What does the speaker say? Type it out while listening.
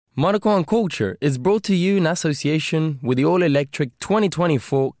Monocle on Culture is brought to you in association with the all-electric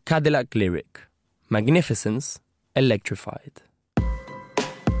 2024 Cadillac Lyriq. Magnificence electrified.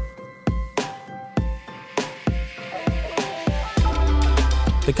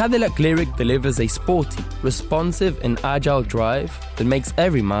 The Cadillac Lyriq delivers a sporty, responsive and agile drive that makes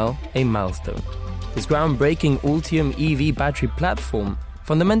every mile a milestone. This groundbreaking Ultium EV battery platform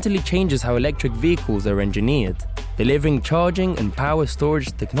fundamentally changes how electric vehicles are engineered, delivering charging and power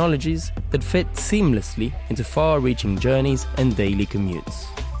storage technologies that fit seamlessly into far-reaching journeys and daily commutes.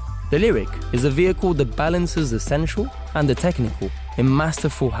 The Lyriq is a vehicle that balances the sensual and the technical in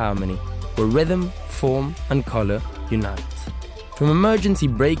masterful harmony, where rhythm, form and colour unite. From emergency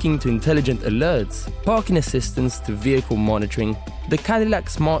braking to intelligent alerts, parking assistance to vehicle monitoring, the Cadillac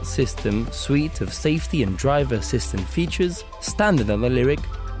Smart System suite of safety and driver assistant features standard on the Lyriq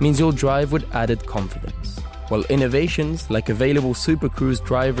means you'll drive with added confidence. While innovations like available Super Cruise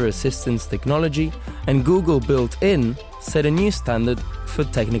driver assistance technology and Google built-in set a new standard for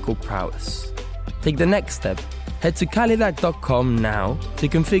technical prowess. Take the next step. Head to Cadillac.com now to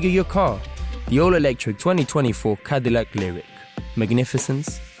configure your car. The all-electric 2024 Cadillac Lyriq.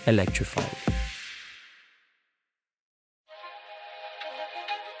 Magnificence electrified.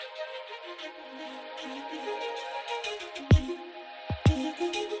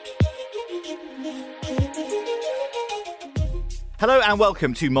 Hello and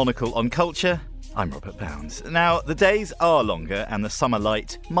welcome to Monocle on Culture. I'm Robert Bounds. Now, the days are longer and the summer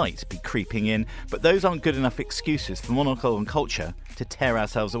light might be creeping in, but those aren't good enough excuses for Monocle on Culture to tear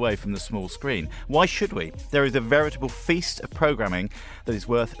ourselves away from the small screen. Why should we? There is a veritable feast of programming that is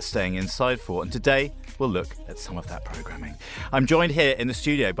worth staying inside for, and today we'll look at some of that programming. I'm joined here in the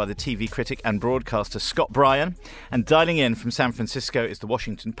studio by the TV critic and broadcaster Scott Bryan, and dialing in from San Francisco is the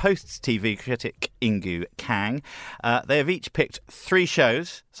Washington Post's TV critic Inkoo Kang. They have each picked 3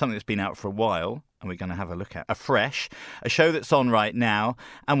 shows, something that's been out for a while, and we're going to have a look at afresh, a show that's on right now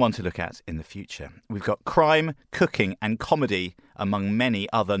and one to look at in the future. We've got crime, cooking and comedy among many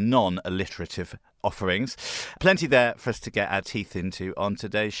other non-alliterative offerings. Plenty there for us to get our teeth into on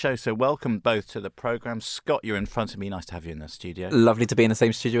today's show. So welcome both to the programme. Scott, you're in front of me. Nice to have you in the studio. Lovely to be in the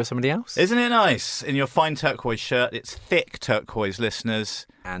same studio as somebody else. Isn't it nice? In your fine turquoise shirt. It's thick turquoise, listeners.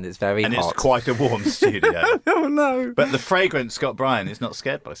 And it's very hot. And it's quite a warm studio. Oh, no. But the fragrant Scott Bryan is not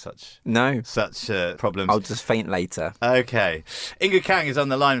scared by such problems. I'll just faint later. Okay. Inkoo Kang is on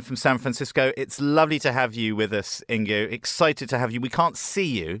the line from San Francisco. It's lovely to have you with us, Inkoo. Excited to have you. We can't see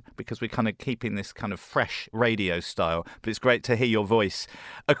you because we're kind of keeping this kind of fresh radio style, but it's great to hear your voice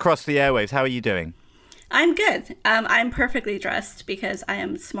across the airwaves. How are you doing? I'm good. I'm perfectly dressed because I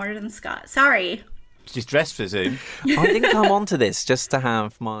am smarter than Scott. Sorry. She's dressed for Zoom. I didn't come onto this just to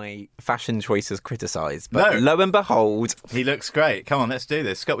have my fashion choices criticised, but lo and behold, he looks great. Come on, let's do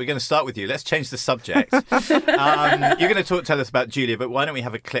this. Scott, we're going to start with you. Let's change the subject. You're going to tell us about Julia, but why don't we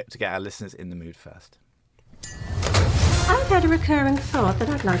have a clip to get our listeners in the mood first? I've had a recurring thought that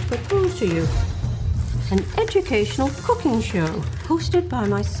I'd like to propose to you. An educational cooking show hosted by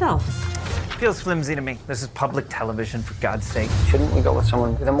myself. Feels flimsy to me. This is public television, for God's sake. Shouldn't we go with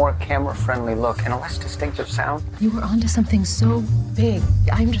someone with a more camera-friendly look and a less distinctive sound? You were onto something so big.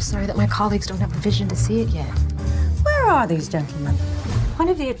 I'm just sorry that my colleagues don't have the vision to see it yet. Where are these gentlemen? One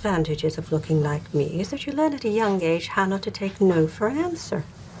of the advantages of looking like me is that you learn at a young age how not to take no for an answer.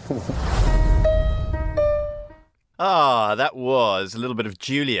 That was a little bit of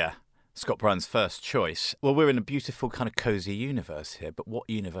Julia, Scott Bryan's first choice. Well, we're in a beautiful kind of cosy universe here, but what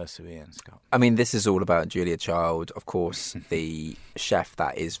universe are we in, Scott? I mean, this is all about Julia Child, of course, the chef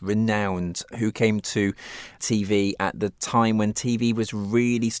that is renowned, who came to TV at the time when TV was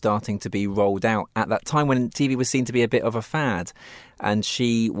really starting to be rolled out, at that time when TV was seen to be a bit of a fad. And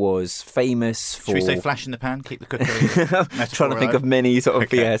she was famous for... Should we say flash in the pan, keep the cookery? Trying to think of many sort of...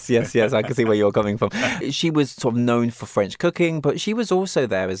 Okay. Yes, I can see where you're coming from. She was sort of known for French cooking, but she was also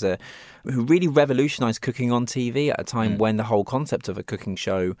there as who really revolutionised cooking on TV at a time when the whole concept of a cooking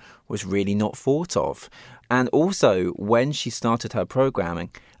show was really not thought of. And also, when she started her programming,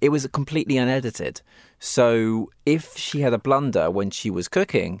 it was completely unedited. So if she had a blunder when she was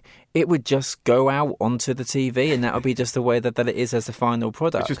cooking, it would just go out onto the TV, and that would be just the way that it is as a final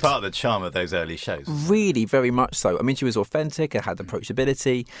product. Which was part of the charm of those early shows. Really, very much so. I mean, she was authentic, it had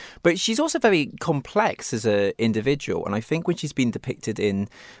approachability, but she's also very complex as an individual. And I think when she's been depicted in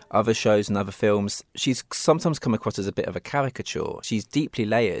other shows and other films, she's sometimes come across as a bit of a caricature. She's deeply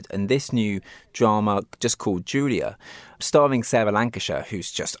layered, and this new drama, just called Julia, starring Sarah Lancashire,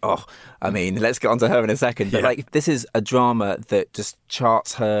 who's just, let's get onto her in a second. But this is a drama that just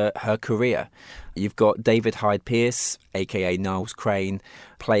charts her her career. You've got David Hyde Pierce, a.k.a. Niles Crane,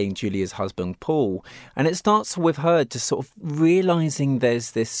 playing Julia's husband, Paul. And it starts with her just sort of realising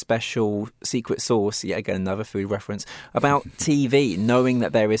there's this special secret sauce, yet again another food reference, about TV, knowing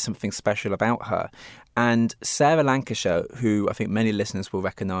that there is something special about her. And Sarah Lancashire, who I think many listeners will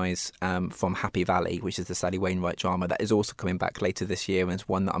recognise from Happy Valley, which is the Sally Wainwright drama that is also coming back later this year and is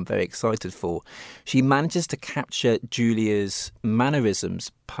one that I'm very excited for, she manages to capture Julia's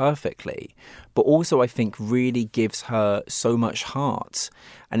mannerisms perfectly, but also I think really gives her so much heart.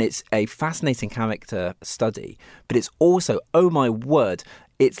 And it's a fascinating character study, but it's also, oh my word,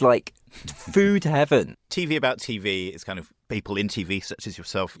 it's like food heaven. TV about TV is kind of people in TV, such as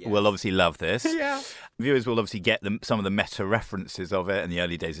yourself, will obviously love this. Yeah. Viewers will obviously get some of the meta references of it in the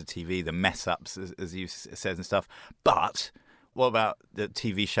early days of TV, the mess ups, as you said and stuff. But what about the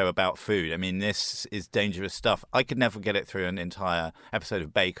TV show about food? I mean, this is dangerous stuff. I could never get it through an entire episode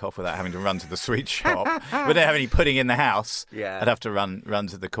of Bake Off without having to run to the sweet shop. We don't have any pudding in the house. Yeah. I'd have to run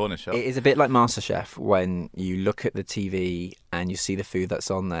to the corner shop. It is a bit like MasterChef when you look at the TV and you see the food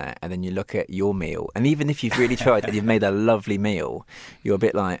that's on there, and then you look at your meal. And even if you've really tried and you've made a lovely meal, you're a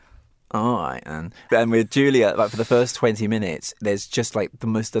bit like, all right, and with Julia, like for the first 20 minutes, there's just like the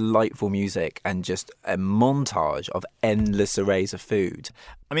most delightful music and just a montage of endless arrays of food.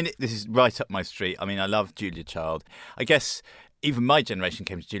 I mean, this is right up my street. I mean, I love Julia Child. I guess even my generation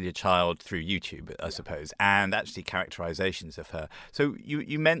came to Julia Child through YouTube, I suppose, and actually characterizations of her. So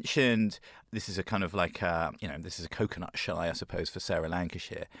you mentioned this is a kind of like, this is a coconut shy, I suppose, for Sarah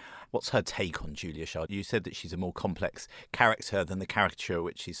Lancashire. What's her take on Julia Child? You said that she's a more complex character than the caricature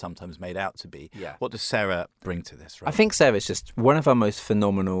which she's sometimes made out to be. Yeah. What does Sarah bring to this? Right? I think Sarah's just one of our most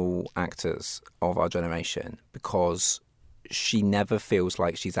phenomenal actors of our generation because she never feels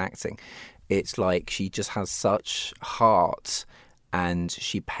like she's acting. It's like she just has such heart and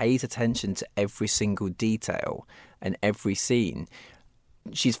she pays attention to every single detail and every scene.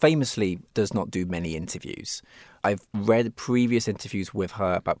 She famously does not do many interviews. I've read previous interviews with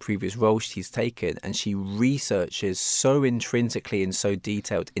her about previous roles she's taken, and she researches so intrinsically and so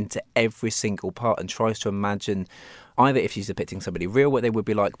detailed into every single part and tries to imagine either if she's depicting somebody real, what they would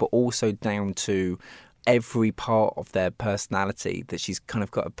be like, but also down to every part of their personality that she's kind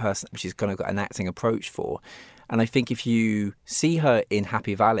of got she's kind of got an acting approach for. And I think if you see her in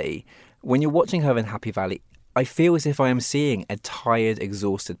Happy Valley, when you're watching her in Happy Valley, I feel as if I am seeing a tired,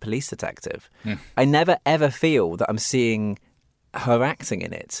 exhausted police detective. I never, ever feel that I'm seeing her acting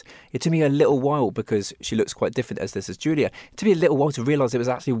in it. It took me a little while, because she looks quite different as this as Julia, it took me a little while to realise it was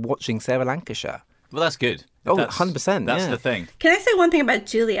actually watching Sarah Lancashire. Well, that's good. Oh, 100%. That's the thing. Can I say one thing about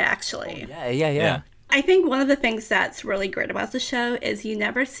Julia, actually? Oh, yeah. I think one of the things that's really great about the show is you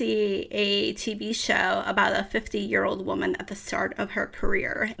never see a TV show about a 50-year-old woman at the start of her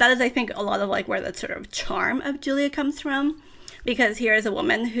career. That is, I think, a lot of like where the sort of charm of Julia comes from. Because here is a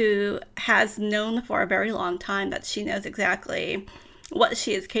woman who has known for a very long time that she knows exactly what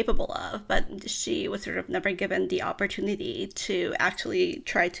she is capable of, but she was sort of never given the opportunity to actually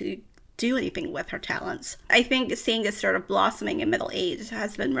try to do anything with her talents. I think seeing this sort of blossoming in middle age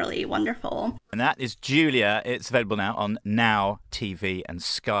has been really wonderful. And that is Julia. It's available now on Now TV and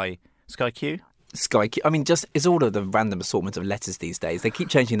Sky Q. Sky Q. I mean, just it's all of the random assortment of letters these days. They keep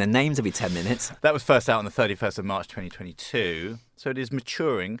changing their names every 10 minutes. That was first out on the 31st of March 2022. So it is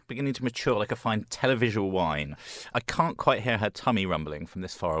maturing, beginning to mature like a fine televisual wine. I can't quite hear her tummy rumbling from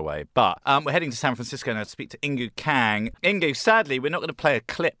this far away. But we're heading to San Francisco now to speak to Inkoo Kang. Inkoo, sadly, we're not going to play a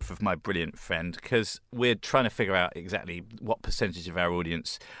clip of My Brilliant Friend because we're trying to figure out exactly what percentage of our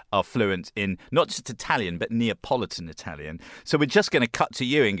audience are fluent in not just Italian, but Neapolitan Italian. So we're just going to cut to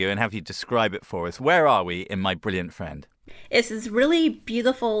you, Inkoo, and have you describe it for us. Where are we in My Brilliant Friend? It's this really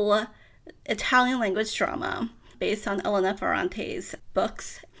beautiful Italian language drama based on Elena Ferrante's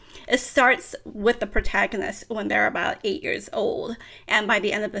books. It starts with the protagonist when they're about 8 years old, and by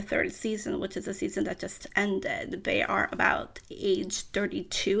the end of the third season, which is the season that just ended, they are about age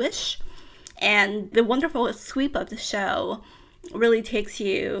 32-ish. And the wonderful sweep of the show really takes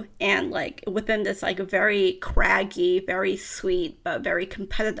you and like within this like very craggy, very sweet, but very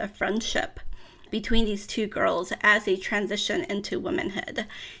competitive friendship between these two girls as they transition into womanhood.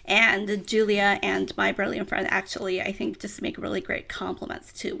 And Julia and My Brilliant Friend actually, I think, just make really great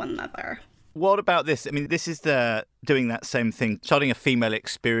compliments to one another. What about this? I mean, this is doing that same thing, charting a female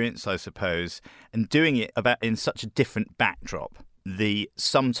experience, I suppose, and doing it in such a different backdrop. The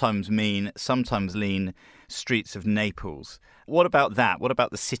sometimes mean, sometimes lean streets of Naples. What about that? What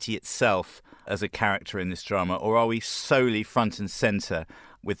about the city itself as a character in this drama? Or are we solely front and centre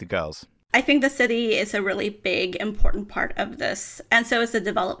with the girls? I think the city is a really big, important part of this, and so is the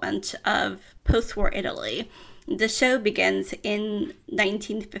development of post-war Italy. The show begins in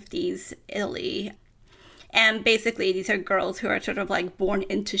 1950s Italy, and basically these are girls who are sort of like born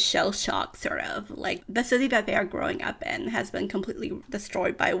into shell shock, sort of. Like the city that they are growing up in has been completely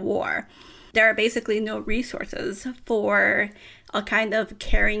destroyed by war. There are basically no resources for a kind of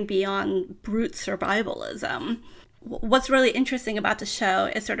carrying beyond brute survivalism. What's really interesting about the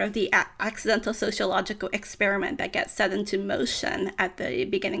show is sort of the accidental sociological experiment that gets set into motion at the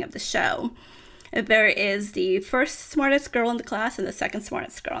beginning of the show. There is the first smartest girl in the class and the second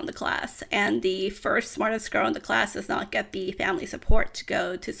smartest girl in the class. And the first smartest girl in the class does not get the family support to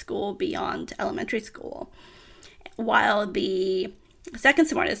go to school beyond elementary school, while the second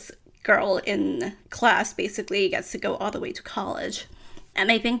smartest girl in class basically gets to go all the way to college.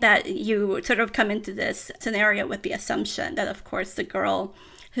 And I think that you sort of come into this scenario with the assumption that, of course, the girl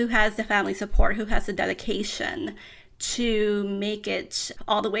who has the family support, who has the dedication to make it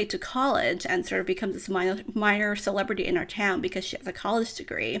all the way to college and sort of become this minor celebrity in her town because she has a college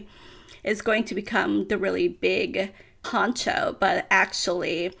degree, is going to become the really big honcho. But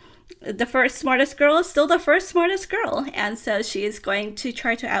actually, the first smartest girl is still the first smartest girl. And so she is going to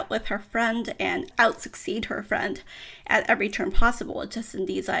try to outwit her friend and out-succeed her friend at every turn possible, just in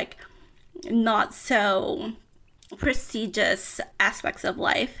these like not so prestigious aspects of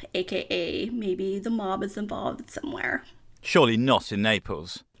life, aka maybe the mob is involved somewhere. Surely not in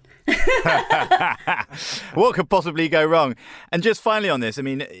Naples. What could possibly go wrong? And just finally on this, I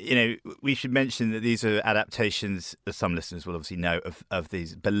mean, you know, we should mention that these are adaptations, as some listeners will obviously know, of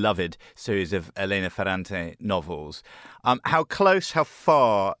these beloved series of Elena Ferrante novels. How close, how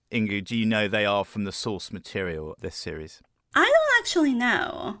far, Ingu, do you know they are from the source material of this series? I don't actually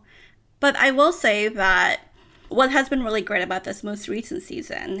know. But I will say that what has been really great about this most recent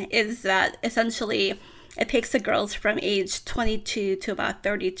season is that essentially it takes the girls from age 22 to about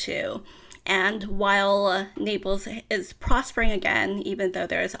 32. And while Naples is prospering again, even though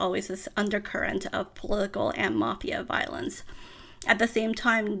there's always this undercurrent of political and mafia violence, at the same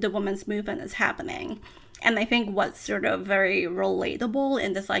time, the women's movement is happening. And I think what's sort of very relatable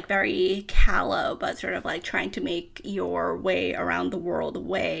in this like very callow, but sort of like trying to make your way around the world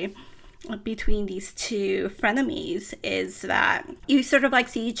way between these two frenemies is that you sort of like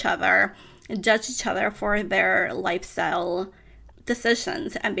see each other, judge each other for their lifestyle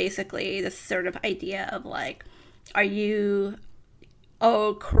decisions, and basically this sort of idea of like, are you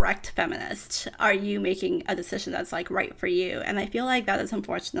a correct feminist? Are you making a decision that's like right for you? And I feel like that is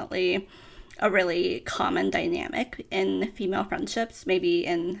unfortunately a really common dynamic in female friendships, maybe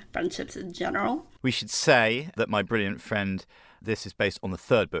in friendships in general. We should say that My Brilliant Friend, this is based on the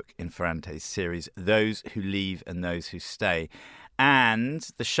third book in Ferrante's series, Those Who Leave and Those Who Stay. And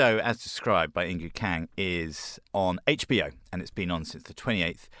the show, as described by Ingu Kang, is on HBO, and it's been on since the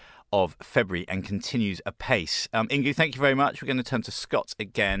 28th of February and continues apace. Ingu, thank you very much. We're going to turn to Scott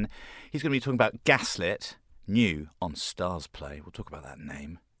again. He's going to be talking about Gaslit, new on Stars Play. We'll talk about that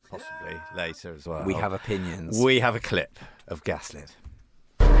name possibly later as well. We have opinions. We have a clip of Gaslit.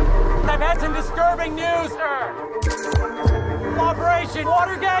 I've had some disturbing news, sir. Operation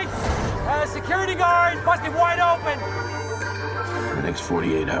Watergate. Security guards busted wide open. The next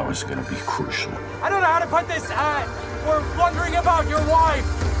 48 hours are going to be crucial. I don't know how to put this. We're wondering about your wife.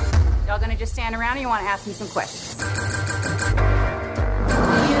 Y'all gonna just stand around, or you want to ask me some questions?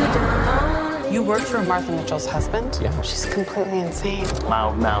 You worked for Martha Mitchell's husband? Yeah. She's completely insane.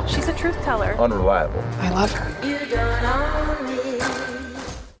 Loud mouth. She's a truth teller. Unreliable. I love her.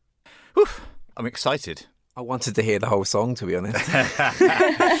 Oof, I'm excited. I wanted to hear the whole song, to be honest.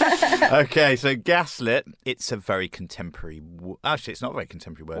 Okay, so Gaslit, it's a very contemporary... Actually, it's not a very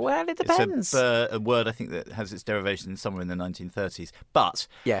contemporary word. Well, it depends. It's a word, I think, that has its derivation somewhere in the 1930s. But,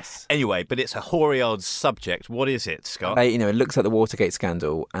 yes. Anyway, but it's a hoary old subject. What is it, Scott? It looks at the Watergate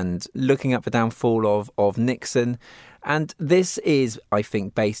scandal and looking at the downfall of Nixon. And this is, I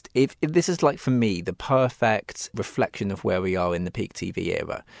think, based... If this is, like, for me, the perfect reflection of where we are in the peak TV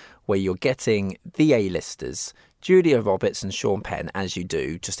era, where you're getting the A-listers, Julia Roberts and Sean Penn, as you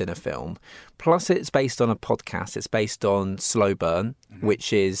do, just in a film. Plus, it's based on a podcast. It's based on Slow Burn,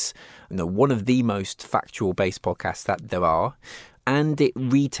 which is one of the most factual-based podcasts that there are. And it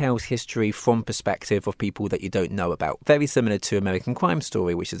retells history from perspective of people that you don't know about. Very similar to American Crime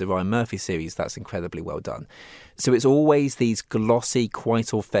Story, which is a Ryan Murphy series that's incredibly well done. So it's always these glossy,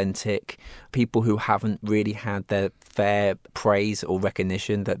 quite authentic people who haven't really had their fair praise or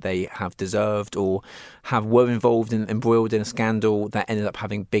recognition that they have deserved, or were involved and embroiled in a scandal that ended up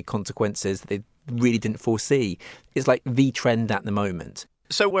having big consequences that they really didn't foresee. It's like the trend at the moment.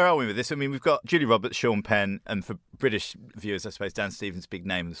 So where are we with this? I mean, we've got Julia Roberts, Sean Penn, and for British viewers, I suppose, Dan Stevens, big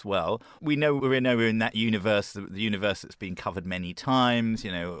name as well. We know we're in that universe, the universe that's been covered many times,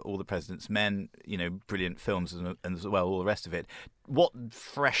 All the President's Men, brilliant films and as well, all the rest of it. What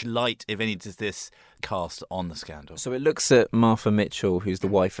fresh light, if any, does this cast on the scandal? So it looks at Martha Mitchell, who's the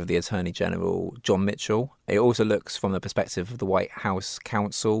wife of the Attorney General, John Mitchell. It also looks from the perspective of the White House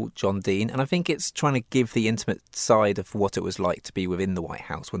counsel, John Dean. And I think it's trying to give the intimate side of what it was like to be within the White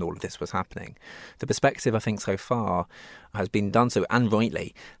House when all of this was happening. The perspective, I think, so far has been done so, and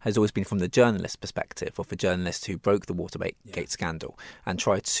rightly, has always been from the journalist perspective, of the journalist who broke the Watergate scandal and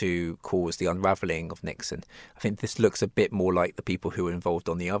tried to cause the unravelling of Nixon. I think this looks a bit more like the people who were involved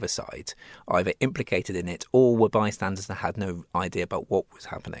on the other side, either implicated in it or were bystanders that had no idea about what was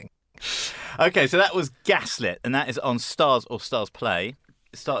happening. OK, so that was Gaslit, and that is on Stars or Stars Play.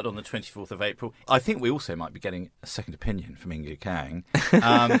 It started on the 24th of April. I think we also might be getting a second opinion from Inger Kang.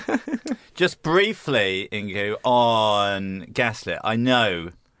 Just briefly, Inger, on Gaslit. I know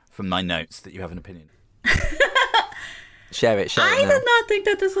from my notes that you have an opinion. Share it I now. did not think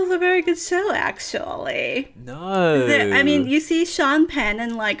that this was a very good show, actually. No. I mean, you see Sean Penn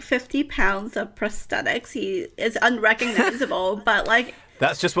in 50 pounds of prosthetics. He is unrecognizable, but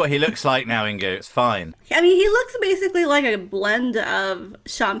That's just what he looks like now, Ingo. It's fine. I mean, he looks basically like a blend of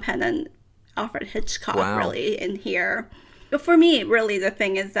Sean Penn and Alfred Hitchcock, really, in here. But for me, really, the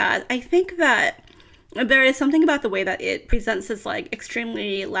thing is that I think that there is something about the way that it presents this,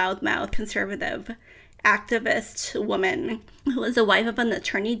 extremely loudmouth, conservative activist woman who is the wife of an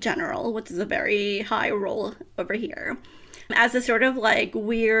attorney general, which is a very high role over here, as a sort of,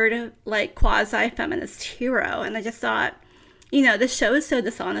 weird, quasi-feminist hero. And I just thought, the show is so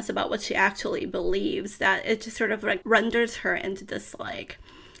dishonest about what she actually believes that it just sort of renders her into this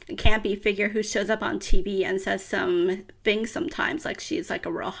campy figure who shows up on TV and says some things sometimes like she's a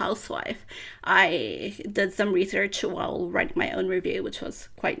real housewife. I did some research while writing my own review, which was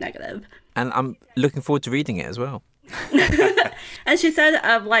quite negative. And I'm looking forward to reading it as well. And she said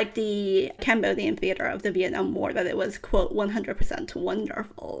of the Cambodian theater of the Vietnam War that it was, quote, 100%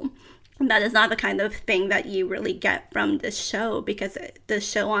 wonderful. That is not the kind of thing that you really get from this show, because the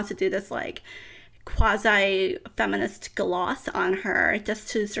show wants to do this quasi-feminist gloss on her just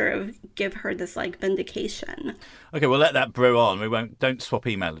to sort of give her this vindication. Okay, we'll let that brew on. Don't swap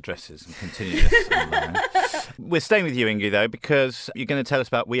email addresses and continue this. We're staying with you, Inge, though, because you're going to tell us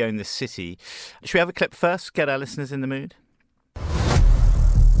about We Own This City. Should we have a clip first? Get our listeners in the mood.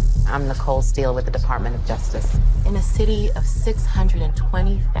 I'm Nicole Steele with the Department of Justice. In a city of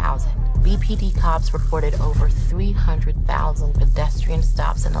 620,000, BPD cops reported over 300,000 pedestrian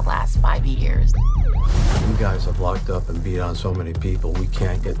stops in the last 5 years. You guys have locked up and beat on so many people, we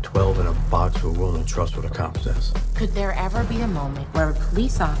can't get 12 in a box who are willing to trust what a cop says. Could there ever be a moment where a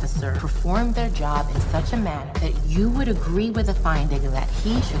police officer performed their job in such a manner that you would agree with the finding that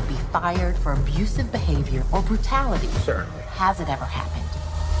he should be fired for abusive behavior or brutality? Certainly. Has it ever happened?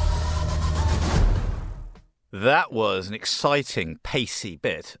 That was an exciting, pacey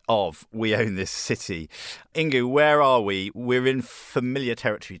bit of We Own This City. Ingu, where are we? We're in familiar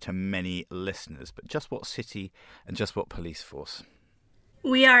territory to many listeners, but just what city and just what police force?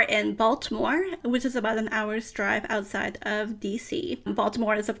 We are in Baltimore, which is about an hour's drive outside of D.C.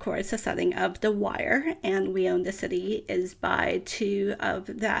 Baltimore is, of course, the setting of The Wire, and We Own the City is by two of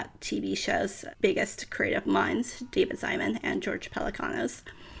that TV show's biggest creative minds, David Simon and George Pelecanos.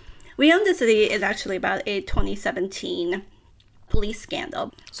 We Own the City is actually about a 2017 police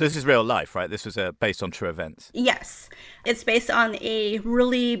scandal. So this is real life, right? This was based on true events. Yes. It's based on a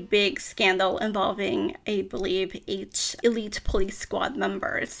really big scandal involving, I believe, 8 elite police squad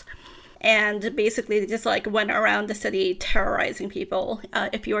members. And basically they just went around the city terrorizing people.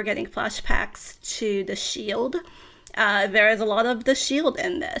 If you were getting flashbacks to The Shield, there is a lot of The Shield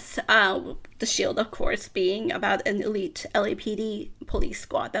in this. The Shield, of course, being about an elite LAPD police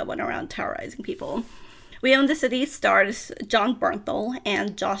squad that went around terrorizing people. We Own the City stars John Bernthal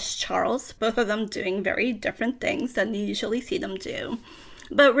and Josh Charles, both of them doing very different things than you usually see them do.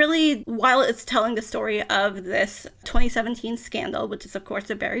 But really, while it's telling the story of this 2017 scandal, which is, of course,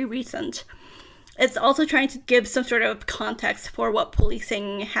 very recent, it's also trying to give some sort of context for what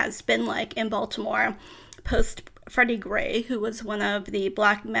policing has been like in Baltimore post Freddie Gray, who was one of the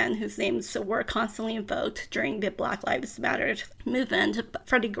black men whose names were constantly invoked during the Black Lives Matter movement.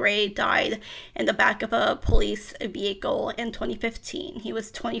 Freddie Gray died in the back of a police vehicle in 2015. He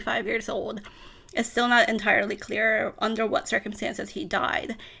was 25 years old. It's still not entirely clear under what circumstances he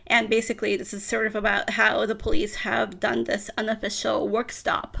died. And basically, this is sort of about how the police have done this unofficial work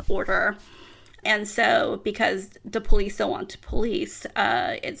stop order And so because the police don't want to police,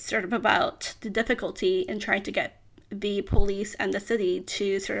 it's sort of about the difficulty in trying to get the police and the city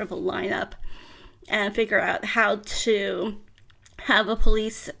to sort of line up and figure out how to have a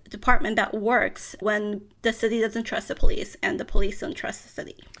police department that works when the city doesn't trust the police and the police don't trust the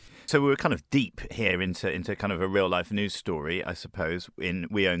city. So we were kind of deep here into kind of a real-life news story, I suppose, in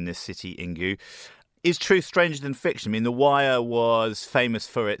We Own This City, Inkoo. Is truth stranger than fiction? I mean, The Wire was famous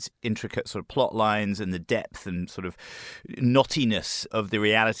for its intricate sort of plot lines and the depth and sort of knottiness of the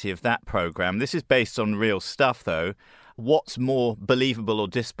reality of that programme. This is based on real stuff, though. What's more believable or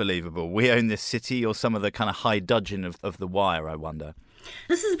disbelievable? We Own This City or some of the kind of high dudgeon of The Wire, I wonder?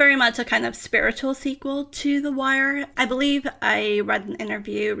 This is very much a kind of spiritual sequel to The Wire. I believe I read an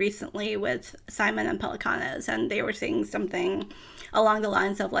interview recently with Simon and Pelecanos, and they were saying something along the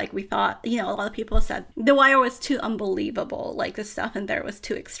lines of, like, we thought, a lot of people said The Wire was too unbelievable, like the stuff in there was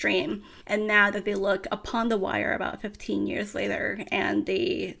too extreme. And now that they look upon The Wire about 15 years later and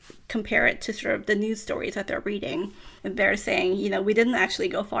they compare it to sort of the news stories that they're reading, they're saying, we didn't actually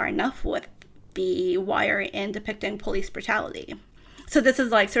go far enough with The Wire in depicting police brutality. So this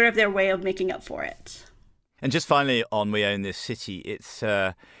is like sort of their way of making up for it. And just finally on We Own This City, it's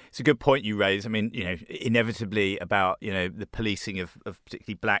a good point you raise. I mean, inevitably about, the policing of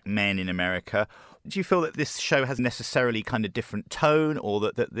particularly black men in America. Do you feel that this show has necessarily kind of different tone, or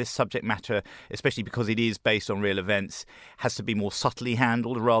that this subject matter, especially because it is based on real events, has to be more subtly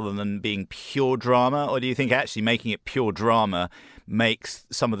handled rather than being pure drama? Or do you think actually making it pure drama makes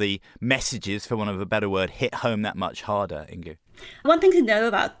some of the messages, for want of a better word, hit home that much harder, Inkoo? One thing to know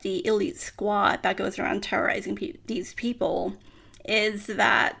about the elite squad that goes around terrorizing these people is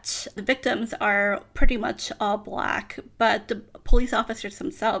that the victims are pretty much all black, but the police officers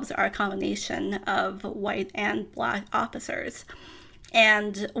themselves are a combination of white and black officers.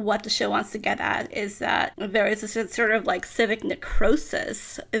 And what the show wants to get at is that there is this sort of like civic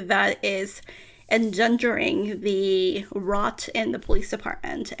necrosis that is engendering the rot in the police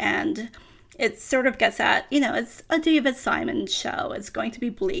department. And it sort of gets at, it's a David Simon show. It's going to be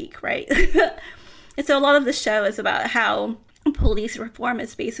bleak, right? And so a lot of the show is about how police reform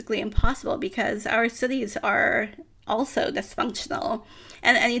is basically impossible because our cities are also dysfunctional.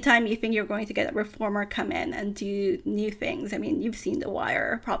 And anytime you think you're going to get a reformer come in and do new things, I mean, you've seen The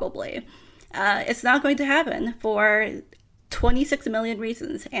Wire probably, it's not going to happen for 26 million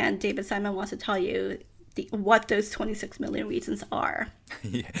reasons. And David Simon wants to tell you what those 26 million reasons are.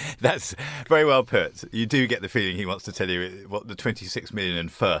 Yeah, that's very well put. You do get the feeling he wants to tell you what the 26 million and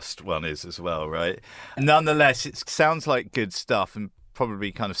first one is as well, right? Nonetheless, it sounds like good stuff and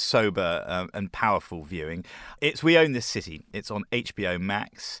probably kind of sober and powerful viewing. It's We Own This City. It's on HBO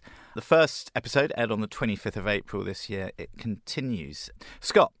Max. The first episode aired on the 25th of April this year. It continues.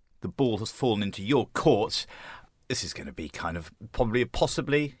 Scott, the ball has fallen into your court. This is going to be kind of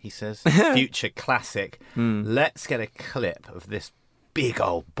possibly, he says, future classic. Let's get a clip of this big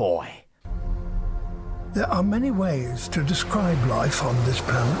old boy. There are many ways to describe life on this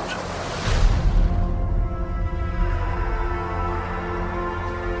planet.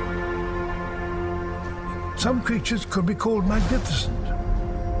 Some creatures could be called magnificent,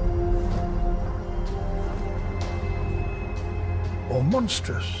 or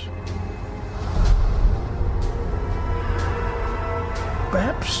monstrous.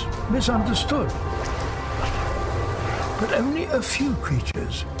 Perhaps misunderstood. But only a few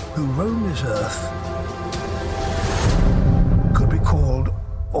creatures who roam this earth could be called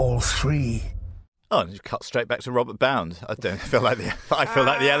all three. Oh, and you cut straight back to Robert Bound. I feel like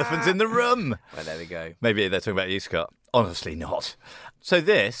the elephant's in the room. Well, there we go. Maybe they're talking about you, Scott. Honestly not. So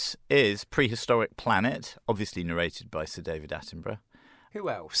this is Prehistoric Planet, obviously narrated by Sir David Attenborough. Who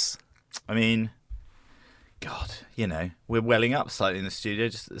else? I mean, God, we're welling up slightly in the studio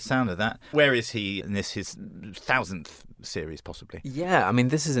just at the sound of that. Where is he in this, his 1000th series, possibly? Yeah, I mean,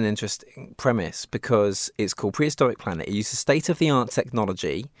 this is an interesting premise because it's called Prehistoric Planet. It uses state-of-the-art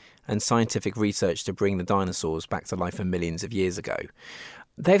technology and scientific research to bring the dinosaurs back to life millions of years ago.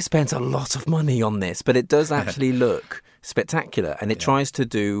 They've spent a lot of money on this, but it does actually look spectacular, and it tries to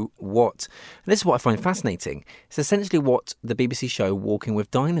do what... And this is what I find fascinating. It's essentially what the BBC show Walking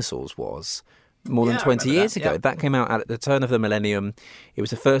with Dinosaurs was more than 20 years ago. That came out at the turn of the millennium. It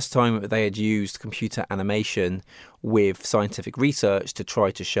was the first time that they had used computer animation with scientific research to try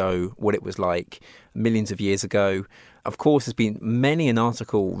to show what it was like millions of years ago. Of course, there's been many an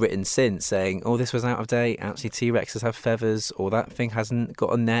article written since saying, oh, this was out of date, actually T-Rexes have feathers, or that thing hasn't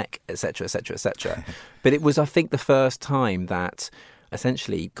got a neck, etc., etc., etc. But it was, I think, the first time that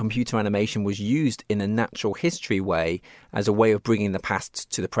essentially computer animation was used in a natural history way as a way of bringing the past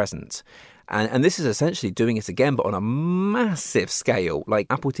to the present. And this is essentially doing it again, but on a massive scale. Like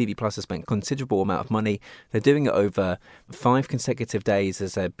Apple TV Plus has spent a considerable amount of money. They're doing it over 5 consecutive days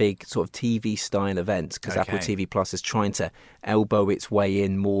as a big sort of TV-style event because Apple TV Plus is trying to elbow its way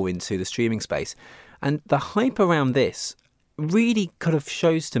in more into the streaming space. And the hype around this really kind of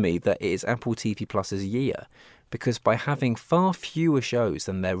shows to me that it is Apple TV Plus's year. Because by having far fewer shows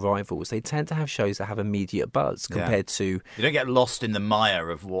than their rivals, they tend to have shows that have immediate buzz compared to... You don't get lost in the mire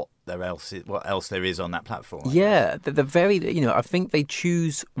of what else there is on that platform. Yeah, they're very... I think they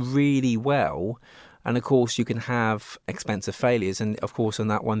choose really well. And, of course, you can have expensive failures. And, of course, on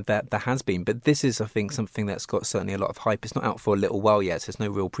that one, there has been. But this is, I think, something that's got certainly a lot of hype. It's not out for a little while yet, so there's no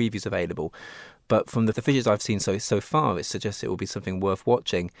real previews available. But from the figures I've seen so far, it suggests it will be something worth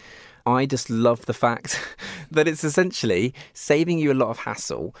watching. I just love the fact that it's essentially saving you a lot of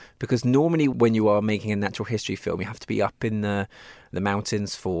hassle, because normally when you are making a natural history film, you have to be up in the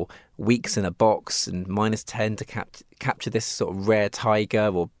mountains for weeks in a box and -10 to capture this sort of rare tiger,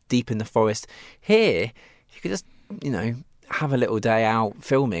 or deep in the forest. Here, you could just, have a little day out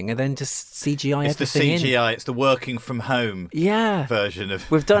filming and then just CGI everything in. It's the CGI, it's the working from home version of...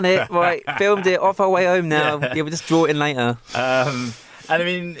 We've done it, right, filmed it, off our way home now. Yeah, we'll just draw it in later. And I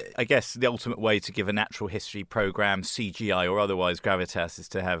mean, I guess the ultimate way to give a natural history programme, CGI or otherwise, gravitas, is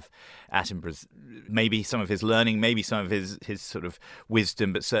to have Attenborough's, maybe some of his learning, maybe some of his sort of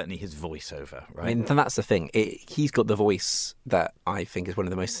wisdom, but certainly his voiceover, right? I mean, and that's the thing. He's got the voice that I think is one of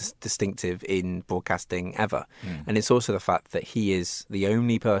the most distinctive in broadcasting ever. And it's also the fact that he is the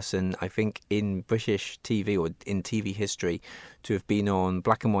only person, I think, in British TV or in TV history to have been on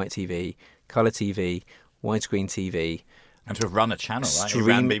black and white TV, colour TV, widescreen TV... And to have run a channel, right? He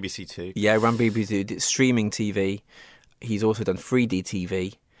ran BBC Two. Yeah, ran BBC Two. Streaming TV. He's also done 3D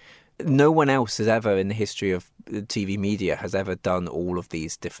TV. No one else has ever, in the history of TV media, has ever done all of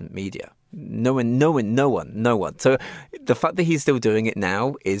these different media. No one. So the fact that he's still doing it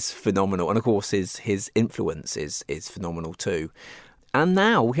now is phenomenal. And of course, his influence is phenomenal too. And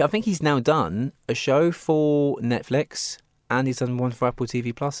now, I think he's now done a show for Netflix, and he's done one for Apple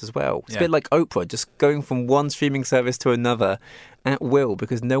TV Plus as well. It's a bit like Oprah, just going from one streaming service to another at will,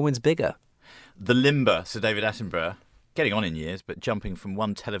 because no one's bigger. The limber, Sir David Attenborough, getting on in years, but jumping from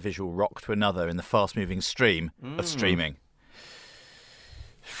one televisual rock to another in the fast-moving stream of streaming.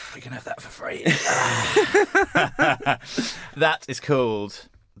 We can have that for free. That is called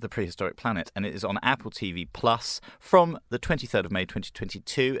The Prehistoric Planet, and it is on Apple TV Plus from the 23rd of May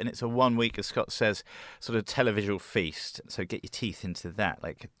 2022, and it's a 1 week, as Scott says, sort of televisual feast. So get your teeth into that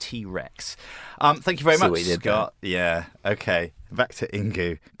like a T-Rex. Thank you very much, Scott. Yeah, okay. Back to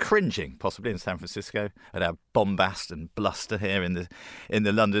Ingu, cringing possibly in San Francisco at our bombast and bluster here in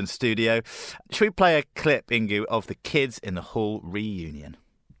the London studio. Should we play a clip, Ingu, of the Kids in the Hall reunion?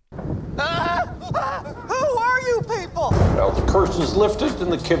 Who are you people? Well, the curtain's lifted and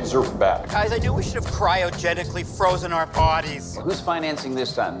the kids are back. Guys, I knew we should have cryogenically frozen our bodies. Who's financing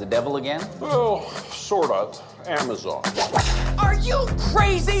this time? The devil again? Oh, sort of. Amazon. Are you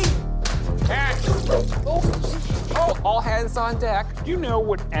crazy? All hands on deck. Do you know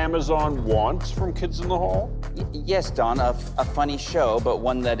what Amazon wants from Kids in the Hall? Yes, Don, a funny show, but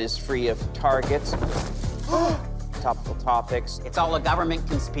one that is free of targets. Topical topics. It's all a government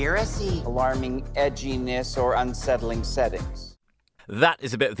conspiracy. Alarming edginess or unsettling settings. That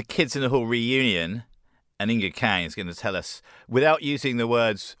is a bit of the Kids in the Hall reunion, and Inga Kang is going to tell us, without using the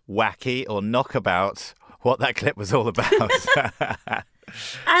words wacky or knockabout, what that clip was all about.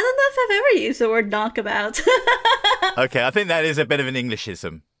 I don't know if I've ever used the word knockabout. Okay, I think that is a bit of an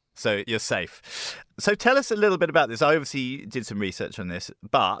Englishism, so you're safe. So tell us a little bit about this. I obviously did some research on this,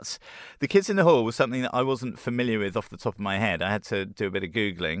 but the Kids in the Hall was something that I wasn't familiar with off the top of my head. I had to do a bit of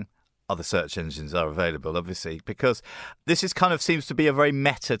Googling. Other search engines are available, obviously, because this is kind of seems to be a very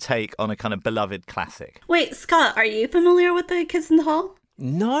meta take on a kind of beloved classic. Wait, Scott, are you familiar with the Kids in the Hall?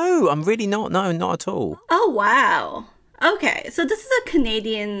 No, I'm really not. No, not at all. Oh, wow. Okay, so this is a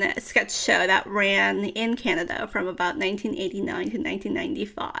Canadian sketch show that ran in Canada from about 1989 to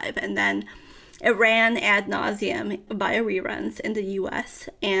 1995, and then it ran ad nauseum via reruns in the US,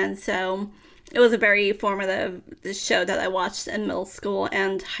 and so it was a very formative show that I watched in middle school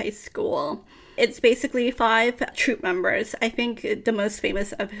and high school. It's basically 5 troupe members, I think the most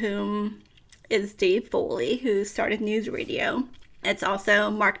famous of whom is Dave Foley, who started News Radio. It's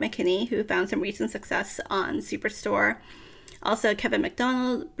also Mark McKinney, who found some recent success on Superstore. Also Kevin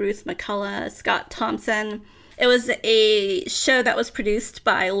McDonald, Bruce McCullough, Scott Thompson. It was a show that was produced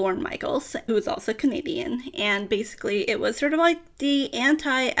by Lorne Michaels, who is also Canadian. And basically, it was sort of like the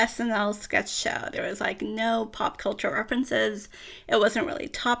anti-SNL sketch show. There was like no pop culture references. It wasn't really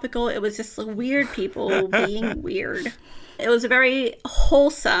topical. It was just weird people being weird. It was very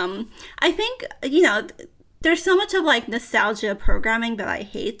wholesome. I think, there's so much of like nostalgia programming that I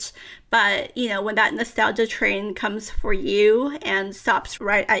hate, but when that nostalgia train comes for you and stops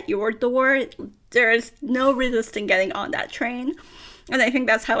right at your door, there's no resisting getting on that train. And I think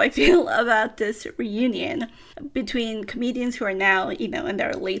that's how I feel about this reunion between comedians who are now, in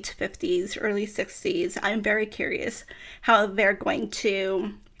their late 50s, early 60s. I'm very curious how they're going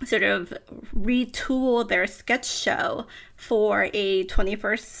to sort of retool their sketch show for a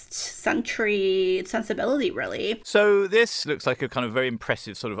 21st century sensibility, really. So this looks like a kind of very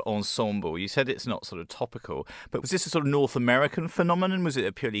impressive sort of ensemble. You said it's not sort of topical, but was this a sort of North American phenomenon? Was it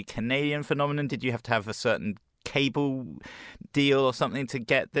a purely Canadian phenomenon? Did you have to have a certain cable deal or something to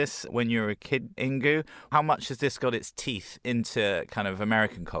get this when you were a kid, Inkoo? How much has this got its teeth into kind of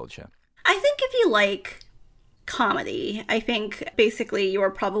American culture? I think if you like comedy, I think basically you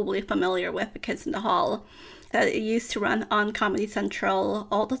are probably familiar with The Kids in the Hall, that it used to run on Comedy Central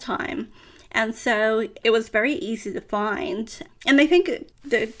all the time. And so it was very easy to find. And I think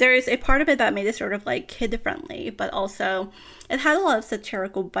there is a part of it that made it sort of like kid friendly, but also it had a lot of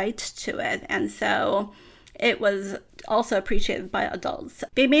satirical bite to it. And so it was also appreciated by adults.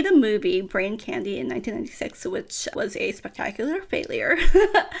 They made a movie, Brain Candy, in 1996, which was a spectacular failure.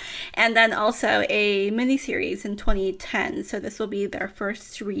 And then also a miniseries in 2010. So this will be their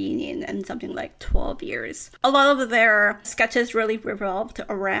first reunion in something like 12 years. A lot of their sketches really revolved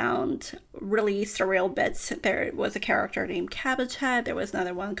around really surreal bits. There was a character named Cabbage Head. There was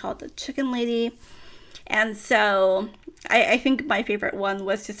another one called the Chicken Lady. And so I think my favorite one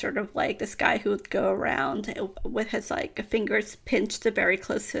was just sort of like this guy who would go around with his like fingers pinched very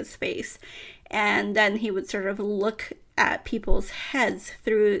close to his face. And then he would sort of look at people's heads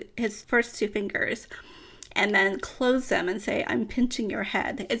through his first two fingers and then close them and say, "I'm pinching your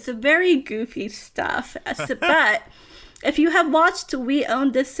head." It's a very goofy stuff. But if you have watched We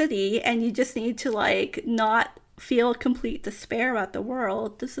Own This City and you just need to like not feel complete despair about the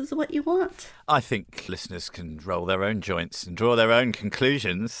world, this is what you want. I think listeners can roll their own joints and draw their own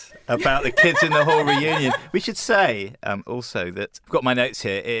conclusions about the Kids in the Hall reunion. We should say also that I've got my notes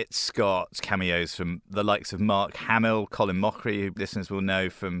here. It's got cameos from the likes of Mark Hamill, Colin Mochrie, who listeners will know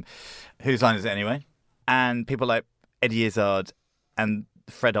from Whose Line Is It Anyway? And people like Eddie Izzard and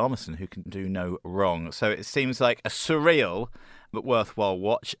Fred Armisen, who can do no wrong. So it seems like a surreal but worthwhile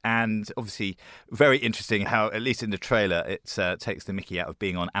watch, and obviously very interesting how, at least in the trailer, it takes the mickey out of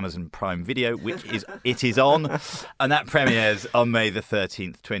being on Amazon Prime Video, which it is on, and that premieres on May the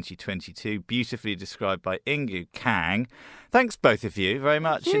 13th, 2022, beautifully described by Inkoo Kang. Thanks, both of you, very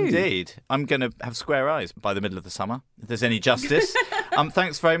much indeed. I'm going to have square eyes by the middle of the summer, if there's any justice.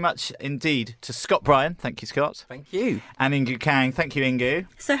 Thanks very much indeed to Scott Bryan. Thank you, Scott. Thank you. And Inkoo Kang. Thank you, Inkoo.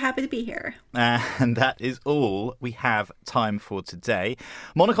 So happy to be here. And that is all we have time for today.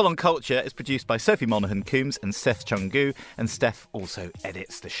 Monocle on Culture is produced by Sophie Monaghan-Coombs and Seth Chungu, and Steph also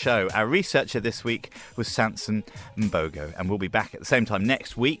edits the show. Our researcher this week was Sanson Mbogo, and we'll be back at the same time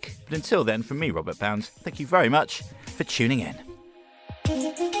next week. But until then, from me, Robert Bounds, thank you very much for tuning in.